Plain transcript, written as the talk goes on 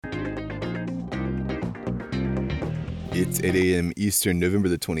It's 8 a.m. Eastern, November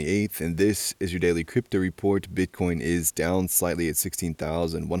the 28th, and this is your daily crypto report. Bitcoin is down slightly at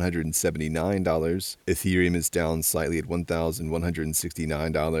 $16,179. Ethereum is down slightly at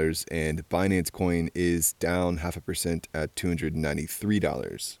 $1,169, and Binance Coin is down 0.5% at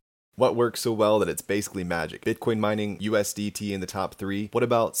 $293. What works so well that it's basically magic? Bitcoin mining, USDT in the top 3. What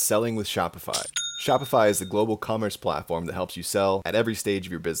about selling with Shopify? Shopify is the global commerce platform that helps you sell at every stage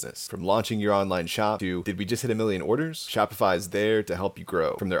of your business. From launching your online shop to, did we just hit 1 million orders? Shopify is there to help you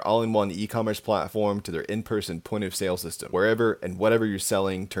grow. From their all-in-one e-commerce platform to their in-person point-of-sale system. Wherever and whatever you're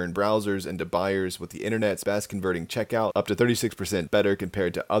selling, turn browsers into buyers with the internet's best converting checkout, up to 36% better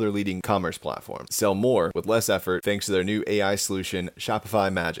compared to other leading commerce platforms. Sell more with less effort thanks to their new AI solution,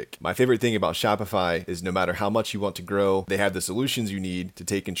 Shopify Magic. My favorite thing about Shopify is no matter how much you want to grow, they have the solutions you need to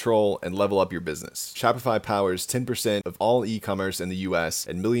take control and level up your business. Shopify powers 10% of all e-commerce in the US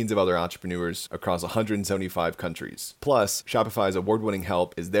and millions of other entrepreneurs across 175 countries. Plus, Shopify's award-winning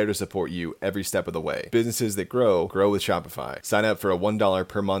help is there to support you every step of the way. Businesses that grow with Shopify. Sign up for a $1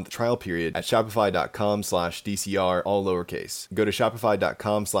 per month trial period at shopify.com/DCR, all lowercase. Go to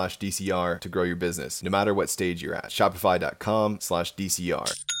shopify.com/DCR to grow your business, no matter what stage you're at. Shopify.com/DCR.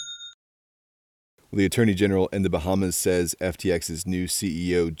 The Attorney General in the Bahamas says FTX's new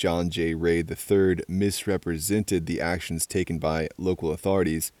CEO, John J. Ray III, misrepresented the actions taken by local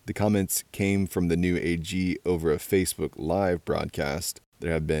authorities. The comments came from the new AG over a Facebook Live broadcast.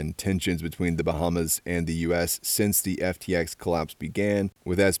 There have been tensions between the Bahamas and the U.S. since the FTX collapse began,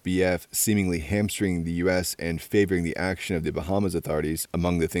 with SBF seemingly hamstringing the U.S. and favoring the action of the Bahamas authorities.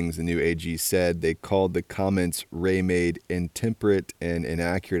 Among the things the new AG said, they called the comments Ray made intemperate and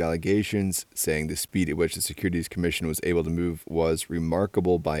inaccurate allegations, saying the speed at which the Securities Commission was able to move was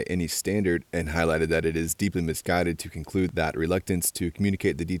remarkable by any standard, and highlighted that it is deeply misguided to conclude that reluctance to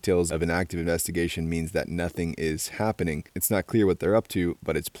communicate the details of an active investigation means that nothing is happening. It's not clear what they're up to,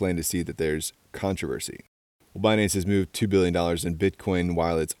 but it's plain to see that there's controversy. Well, Binance has moved $2 billion in Bitcoin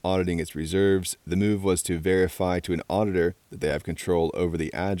while it's auditing its reserves. The move was to verify to an auditor that they have control over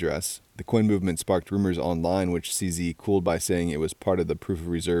the address. The coin movement sparked rumors online, which CZ cooled by saying it was part of the proof of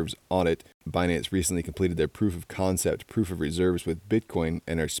reserves audit. Binance recently completed their proof of concept proof of reserves with Bitcoin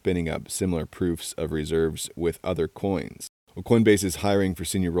and are spinning up similar proofs of reserves with other coins. Well, Coinbase is hiring for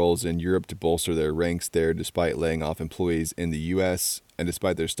senior roles in Europe to bolster their ranks there despite laying off employees in the U.S. and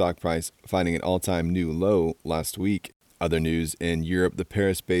despite their stock price finding an all-time new low last week. Other news in Europe, the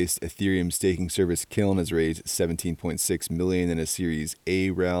Paris-based Ethereum staking service Kiln has raised $17.6 million in a Series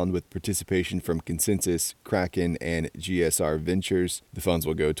A round with participation from Consensus, Kraken, and GSR Ventures. The funds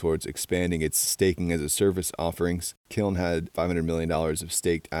will go towards expanding its staking as a service offerings. Kiln had $500 million of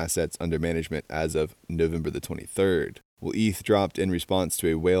staked assets under management as of November the 23rd. Well, ETH dropped in response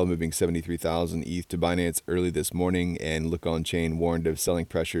to a whale moving 73,000 ETH to Binance early this morning, and Look On Chain warned of selling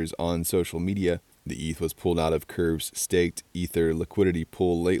pressures on social media. The ETH was pulled out of Curve's staked Ether liquidity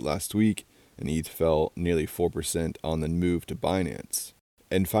pool late last week, and ETH fell nearly 4% on the move to Binance.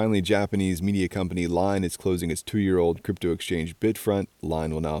 And finally, Japanese media company Line is closing its 2-year-old crypto exchange Bitfront.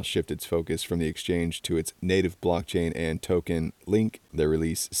 Line will now shift its focus from the exchange to its native blockchain and token Link. Their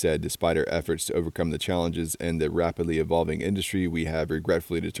release said, despite our efforts to overcome the challenges in the rapidly evolving industry, we have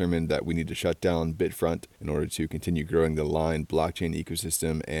regretfully determined that we need to shut down Bitfront in order to continue growing the Line blockchain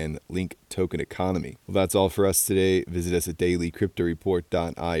ecosystem and Link token economy. Well, that's all for us today. Visit us at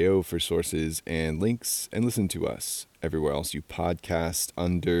dailycryptoreport.io for sources and links, and listen to us everywhere else you podcast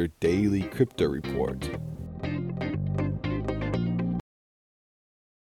under Daily Crypto Report.